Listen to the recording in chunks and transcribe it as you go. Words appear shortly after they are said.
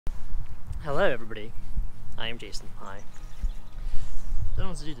Hello everybody, I am Jason. Hi. Don't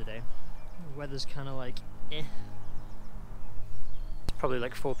know what to do today. The weather's kind of like eh. It's probably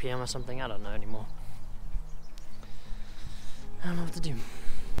like 4 PM or something, I don't know anymore. I don't know what to do.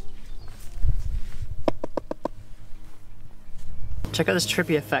 Check out this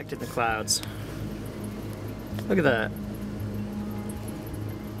trippy effect in the clouds. Look at that.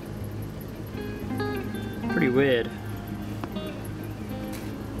 Pretty weird.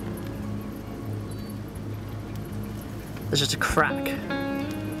 There's just a crack.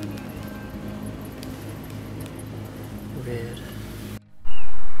 Weird.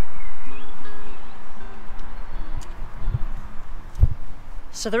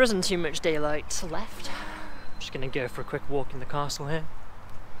 So there isn't too much daylight left. I'm just gonna go for a quick walk in the castle here.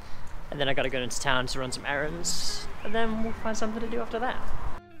 And then I gotta go into town to run some errands. And then we'll find something to do after that.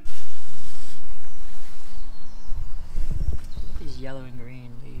 These yellow and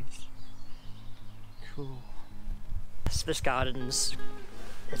green leaves. Cool. So this garden's,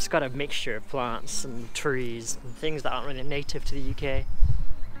 it's got a mixture of plants and trees and things that aren't really native to the UK.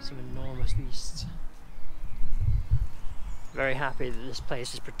 Some enormous beasts. Very happy that this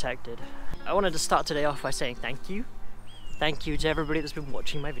place is protected. I wanted to start today off by saying thank you. Thank you to everybody that's been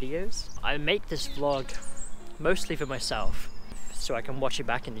watching my videos. I make this vlog mostly for myself, so I can watch it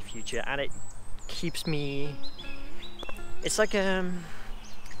back in the future, and it keeps me... It's like a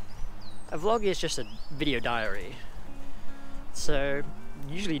vlog is just a video diary. So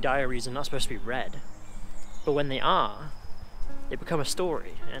usually diaries are not supposed to be read, but when they are, they become a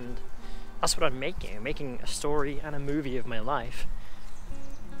story, and that's what I'm making. I'm making a story and a movie of my life.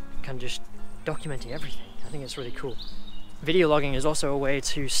 Kind of just documenting everything. I think it's really cool. Video logging is also a way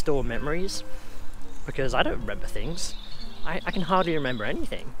to store memories, because I don't remember things. I can hardly remember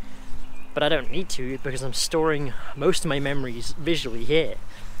anything, but I don't need to because I'm storing most of my memories visually here.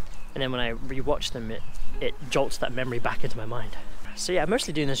 And then when I rewatch them, it jolts that memory back into my mind. So yeah, I'm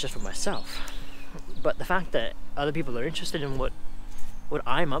mostly doing this just for myself. But the fact that other people are interested in what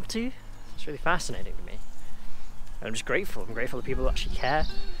I'm up to, it's really fascinating to me. And I'm just grateful. I'm grateful that people actually care.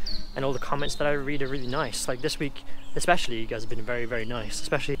 And all the comments that I read are really nice. Like this week, especially, you guys have been very, very nice.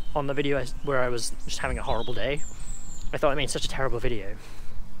 Especially on the video where I was just having a horrible day. I thought I made such a terrible video.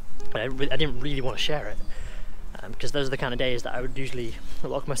 I didn't really want to share it. Because those are the kind of days that I would usually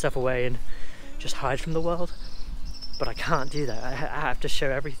lock myself away and just hide from the world. But I can't do that. I have to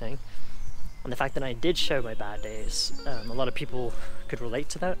show everything. And the fact that I did show my bad days, a lot of people could relate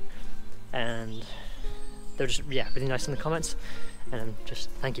to that. And they're just, yeah, really nice in the comments. And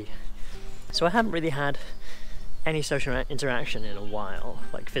just thank you. So I haven't really had any social interaction in a while,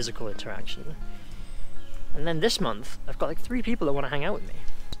 like physical interaction. And then this month, I've got like 3 people that want to hang out with me.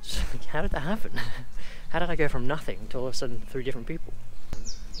 How did that happen? How did I go from nothing to all of a sudden 3 different people?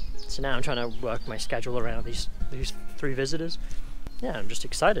 So now I'm trying to work my schedule around these 3 visitors. Yeah, I'm just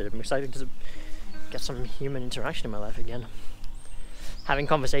excited. I'm excited to get some human interaction in my life again. Having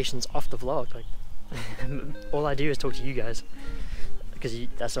conversations off the vlog, like all I do is talk to you guys, because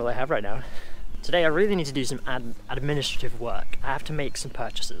that's all I have right now. Today I really need to do some administrative work. I have to make some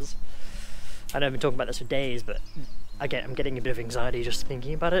purchases. I know I've been talking about this for days, but again, I'm getting a bit of anxiety just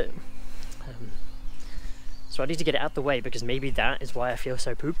thinking about it. So I need to get it out the way, because maybe that is why I feel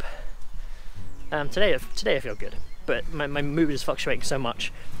so poop. Today I feel good, but my mood is fluctuating so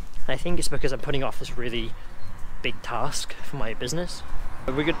much. And I think it's because I'm putting off this really big task for my business.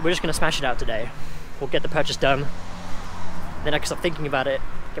 We're just gonna smash it out today. We'll get the purchase done. Then I can stop thinking about it,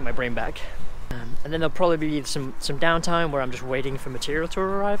 get my brain back. And then there'll probably be some downtime where I'm just waiting for material to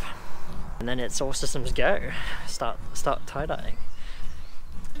arrive. And then it's all systems go. Start tie-dyeing.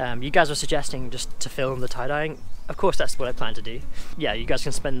 You guys were suggesting just to film the tie-dyeing. Of course, that's what I plan to do. Yeah, you guys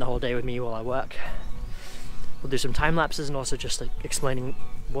can spend the whole day with me while I work. We'll do some time lapses and also just like explaining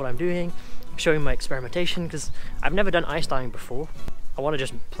what I'm doing, showing my experimentation, because I've never done ice dyeing before. I want to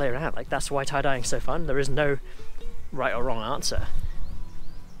just play around. Like, that's why tie-dyeing is so fun. There is no right or wrong answer.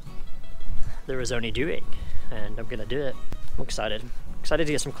 There is only doing, and I'm gonna do it. I'm excited. Excited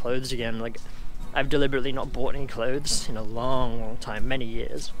to get some clothes again. Like, I've deliberately not bought any clothes in a long time, many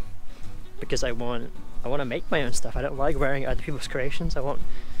years, because I want to make my own stuff. I don't like wearing other people's creations. I want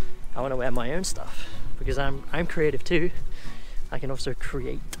to wear my own stuff, because I'm creative too. I can also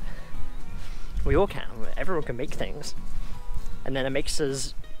create. We all can. Everyone can make things, and then it makes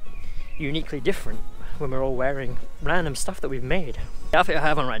us uniquely different when we're all wearing random stuff that we've made. The outfit I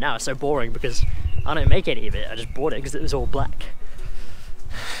have on right now is so boring because I don't make any of it. I just bought it because it was all black.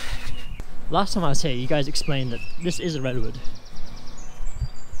 Last time I was here, you guys explained that this is a redwood.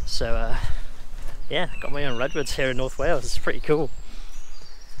 So yeah, got my own redwoods here in North Wales. It's pretty cool.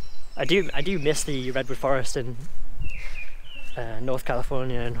 I do miss the redwood forest in North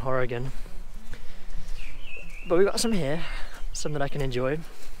California and Oregon. But we've got some here, some that I can enjoy.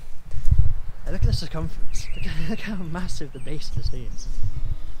 And look at the circumference. Look how massive the base of this thing is.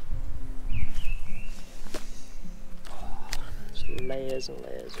 Just layers and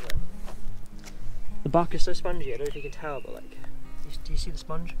layers of it. The bark is so spongy, I don't know if you can tell, but like, do you see the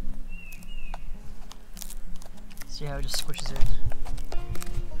sponge? See how it just squishes in?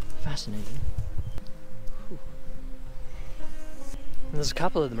 Fascinating. Whew. And there's a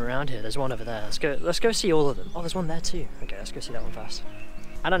couple of them around here. There's one over there. Let's go see all of them. Oh, there's one there too. Okay, let's go see that one first.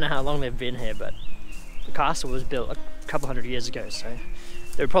 I don't know how long they've been here, but the castle was built a couple hundred years ago, so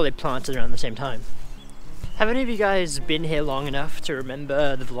they were probably planted around the same time. Have any of you guys been here long enough to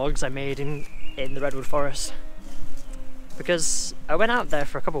remember the vlogs I made in the redwood forest? Because I went out there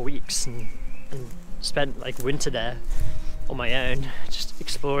for a couple of weeks and spent like winter there on my own, just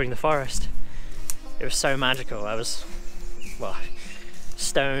exploring the forest. It was so magical. I was, well,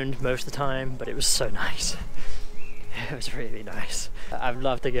 stoned most of the time, but it was so nice. It was really nice. I'd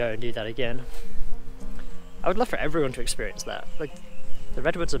love to go and do that again. I would love for everyone to experience that. Like, the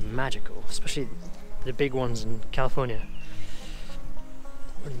redwoods are magical, especially the big ones in California.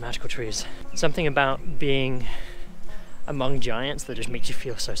 Really magical trees. Something about being among giants that just makes you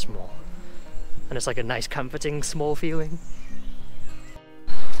feel so small. And it's like a nice, comforting, small feeling.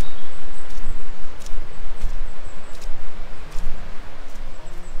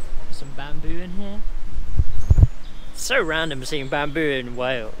 Some bamboo in here. It's so random seeing bamboo in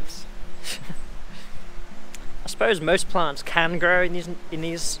Wales. I suppose most plants can grow in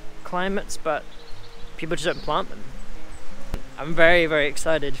these climates, but people just don't plant them. I'm very, very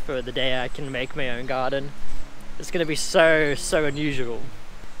excited for the day I can make my own garden. It's going to be so unusual.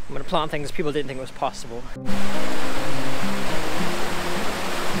 I'm going to plant things people didn't think was possible.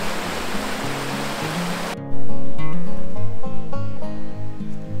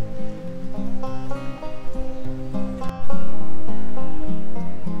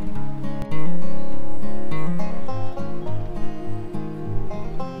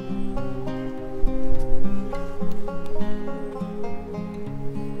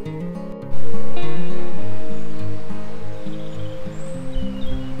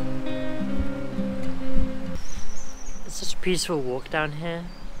 Such a peaceful walk down here.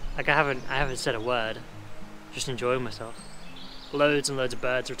 Like I haven't said a word. Just enjoying myself. Loads and loads of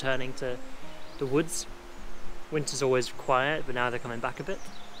birds returning to the woods. Winter's always quiet, but now they're coming back a bit.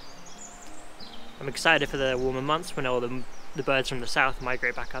 I'm excited for the warmer months when all the birds from the south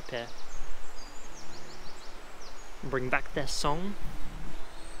migrate back up here. And bring back their song.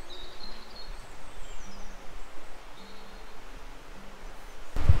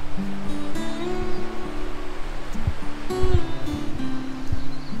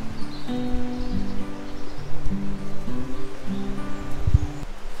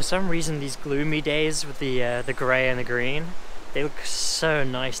 For some reason, these gloomy days with the grey and the green, they look so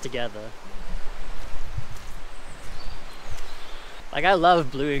nice together. Like, I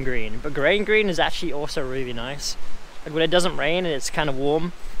love blue and green, but grey and green is actually also really nice. Like when it doesn't rain and it's kind of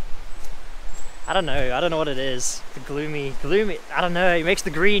warm. I don't know what it is. The gloomy, I don't know, it makes the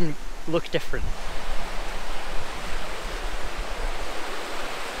green look different.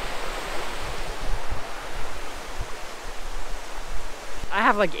 I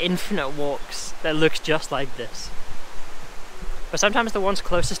have like infinite walks that look just like this. But sometimes the ones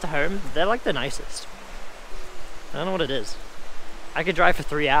closest to home, they're like the nicest. I don't know what it is. I could drive for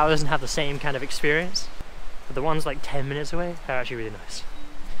 3 hours and have the same kind of experience. But the ones like 10 minutes away, they're actually really nice.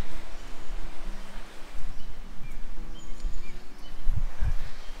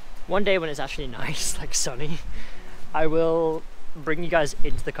 One day when it's actually nice, like sunny, I will bring you guys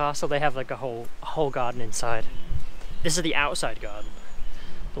into the castle. They have like a whole garden inside. This is the outside garden.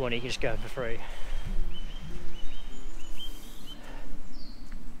 The one you can just go in for free.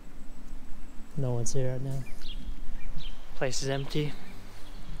 No one's here right now. Place is empty.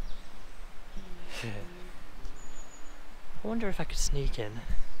 I wonder if I could sneak in.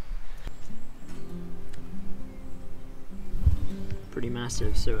 Pretty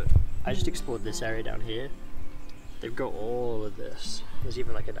massive, so I just explored this area down here. They've got all of this. There's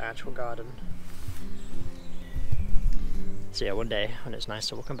even like an actual garden. So yeah, one day when it's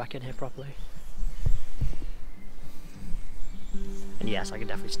nicer, we'll come back in here properly. And yes, I can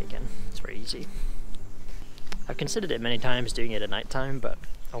definitely sneak in. It's very easy. I've considered it many times doing it at night time, but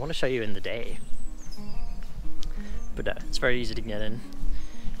I want to show you in the day. But it's very easy to get in.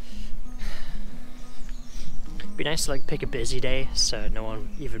 It'd be nice to like pick a busy day so no one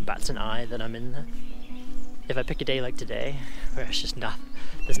even bats an eye that I'm in there. If I pick a day like today, where it's just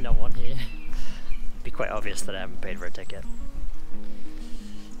there's no one here. It'd be quite obvious that I haven't paid for a ticket.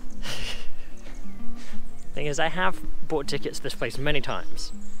 Thing is, I have bought tickets to this place many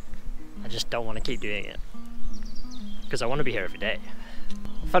times. I just don't want to keep doing it. Because I want to be here every day.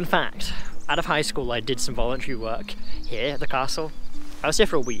 Fun fact, out of high school I did some voluntary work here at the castle. I was here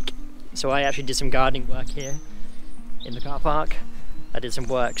for a week, so I actually did some gardening work here in the car park. I did some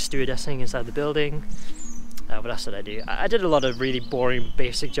work stewardessing inside the building. What else did I do? I did a lot of really boring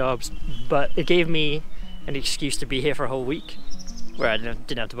basic jobs, but it gave me an excuse to be here for a whole week where I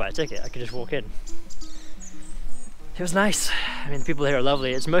didn't have to buy a ticket, I could just walk in. It was nice. I mean, the people here are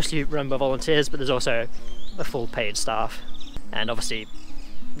lovely. It's mostly run by volunteers, but there's also a full paid staff. And obviously,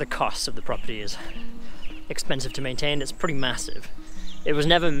 the cost of the property is expensive to maintain. It's pretty massive. It was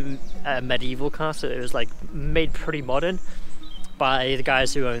never a medieval castle. It was like made pretty modern by the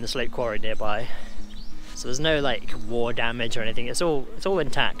guys who own the slate quarry nearby. So there's no like war damage or anything. It's all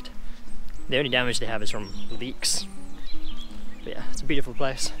intact. The only damage they have is from leaks. But yeah, it's a beautiful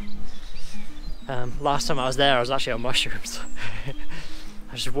place. Last time I was there, I was actually on mushrooms.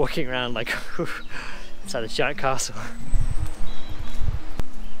 I was just walking around like inside this giant castle.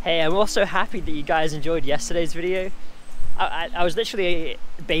 Hey, I'm also happy that you guys enjoyed yesterday's video. I was literally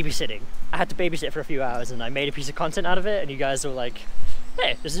babysitting. I had to babysit for a few hours and I made a piece of content out of it, and you guys were like,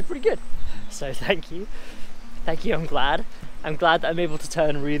 hey, this is pretty good. So thank you. Thank you, I'm glad. I'm glad that I'm able to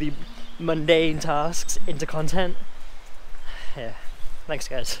turn really mundane tasks into content. Yeah, thanks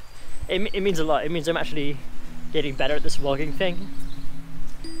guys. It means a lot. It means I'm actually getting better at this vlogging thing.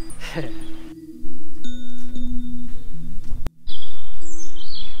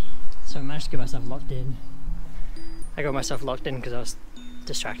 So I managed to get myself locked in. I got myself locked in because I was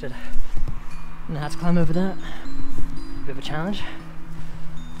distracted. And I had to climb over that. A bit of a challenge.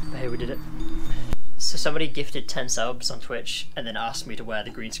 But hey, we did it. So somebody gifted 10 subs on Twitch and then asked me to wear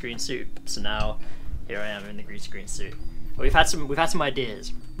the green screen suit. So now here I am in the green screen suit. We've had some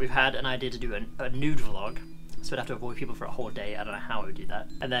ideas. We've had an idea to do a nude vlog, so we'd have to avoid people for a whole day. I don't know how I would do that.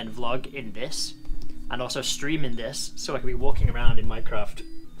 And then vlog in this, and also stream in this, so I could be walking around in Minecraft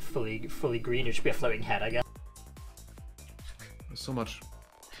fully green. It should be a floating head, I guess. There's so much.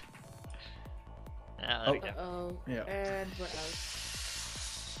 There we go. Uh-oh. Yeah. And what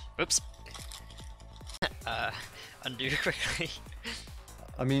else? Oops. Undo quickly.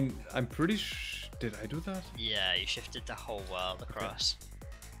 I mean, I'm pretty did I do that? Yeah, you shifted the whole world across.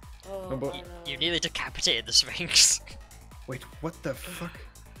 Oh, No, but- no. You nearly decapitated the Sphinx. Wait, what the fuck?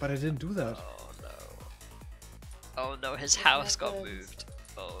 But I didn't do that. Oh no. Oh no, his What house got happened? moved.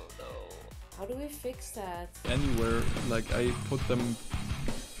 Oh no. How do we fix that? Anywhere, like I put them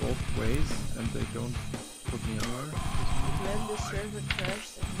both ways and they don't put me anywhere. When the server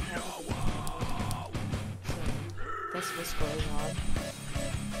crashed and we have a so that's what's going on.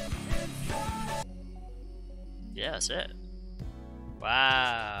 Yeah, that's it.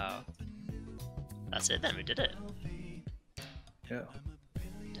 Wow. That's it then, we did it. Yeah.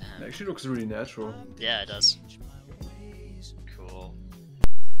 It Damn. actually looks really natural. Yeah, it does. Cool.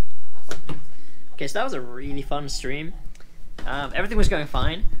 Okay, so that was a really fun stream. Everything was going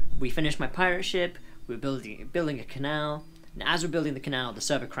fine. We finished my pirate ship, we were building a canal, and as we're building the canal, the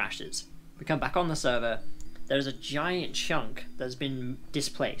server crashes. We come back on the server, there's a giant chunk that's been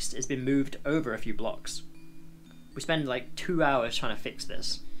displaced. It's been moved over a few blocks. We spent like 2 hours trying to fix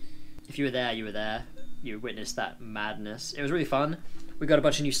this. If you were there, you were there. You witnessed that madness. It was really fun. We got a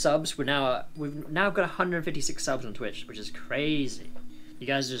bunch of new subs. We've now got 156 subs on Twitch, which is crazy. You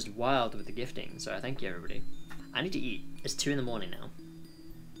guys are just wild with the gifting, so thank you everybody. I need to eat. It's 2 in the morning now.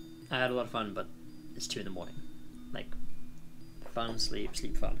 I had a lot of fun, but it's 2 in the morning. Like, fun, sleep,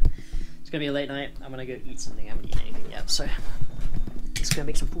 fun. It's gonna be a late night. I'm gonna go eat something. I haven't eaten anything yet, so just gonna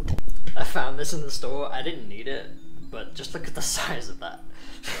make some food. I found this in the store. I didn't need it, but just look at the size of that.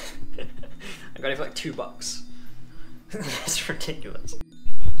 I got it for like $2. It's ridiculous.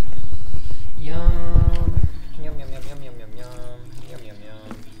 Yum. Yum, yum, yum, yum, yum, yum, yum. Yum, yum,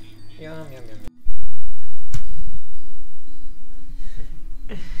 yum. Yum, yum,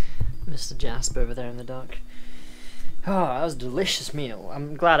 yum. Mr. Jasper over there in the dark. Oh, that was a delicious meal.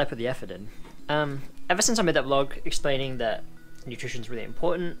 I'm glad I put the effort in. Ever since I made that vlog explaining that nutrition's really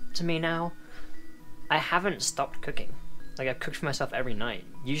important to me now, I haven't stopped cooking. Like, I've cooked for myself every night.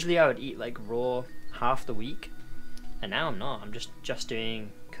 Usually I would eat like raw half the week, and now I'm not. I'm just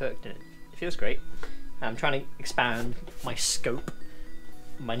doing cooked, and it feels great. I'm trying to expand my scope,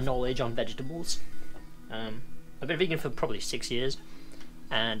 my knowledge on vegetables. I've been vegan for probably 6 years,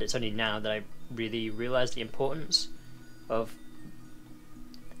 and it's only now that I really realize the importance of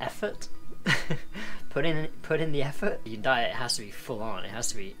effort. put in the effort. Your diet has to be full on. It has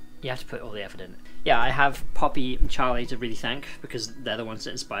to be. You have to put all the effort in. Yeah, I have Poppy and Charlie to really thank because they're the ones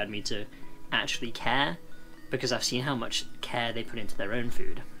that inspired me to actually care. Because I've seen how much care they put into their own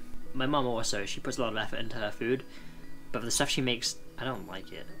food. My mum also, she puts a lot of effort into her food, but the stuff she makes, I don't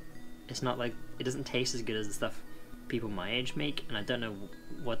like it. It's not like, it doesn't taste as good as the stuff people my age make, and I don't know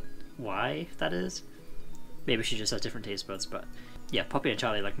why that is. Maybe she just has different taste buds, but yeah, Poppy and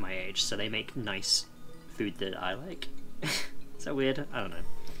Charlie are like my age, so they make nice food that I like. Is that weird? I don't know.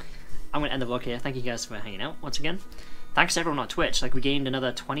 I'm gonna end the vlog here. Thank you guys for hanging out once again. Thanks to everyone on Twitch. Like, we gained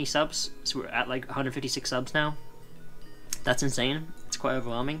another 20 subs, so we're at like 156 subs now. That's insane. It's quite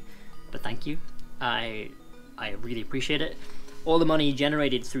overwhelming, but thank you. I really appreciate it. All the money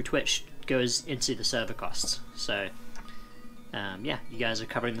generated through Twitch goes into the server costs. So yeah, you guys are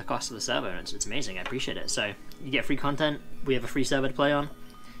covering the cost of the server, and it's amazing. I appreciate it. So you get free content. We have a free server to play on.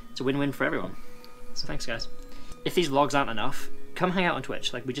 It's a win-win for everyone. So thanks, guys. If these vlogs aren't enough, come hang out on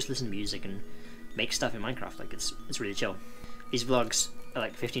Twitch. Like, we just listen to music and make stuff in Minecraft. Like, it's really chill. These vlogs are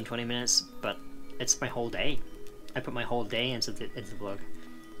like 15-20 minutes, but it's my whole day. I put my whole day into the vlog,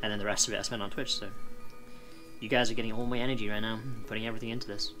 and then the rest of it I spend on Twitch. So you guys are getting all my energy right now. I'm putting everything into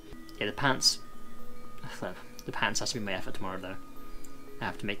this. Yeah, the pants. The pants has to be my effort tomorrow, though. I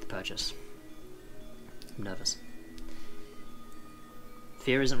have to make the purchase. I'm nervous.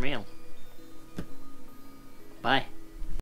 Fear isn't real. Bye.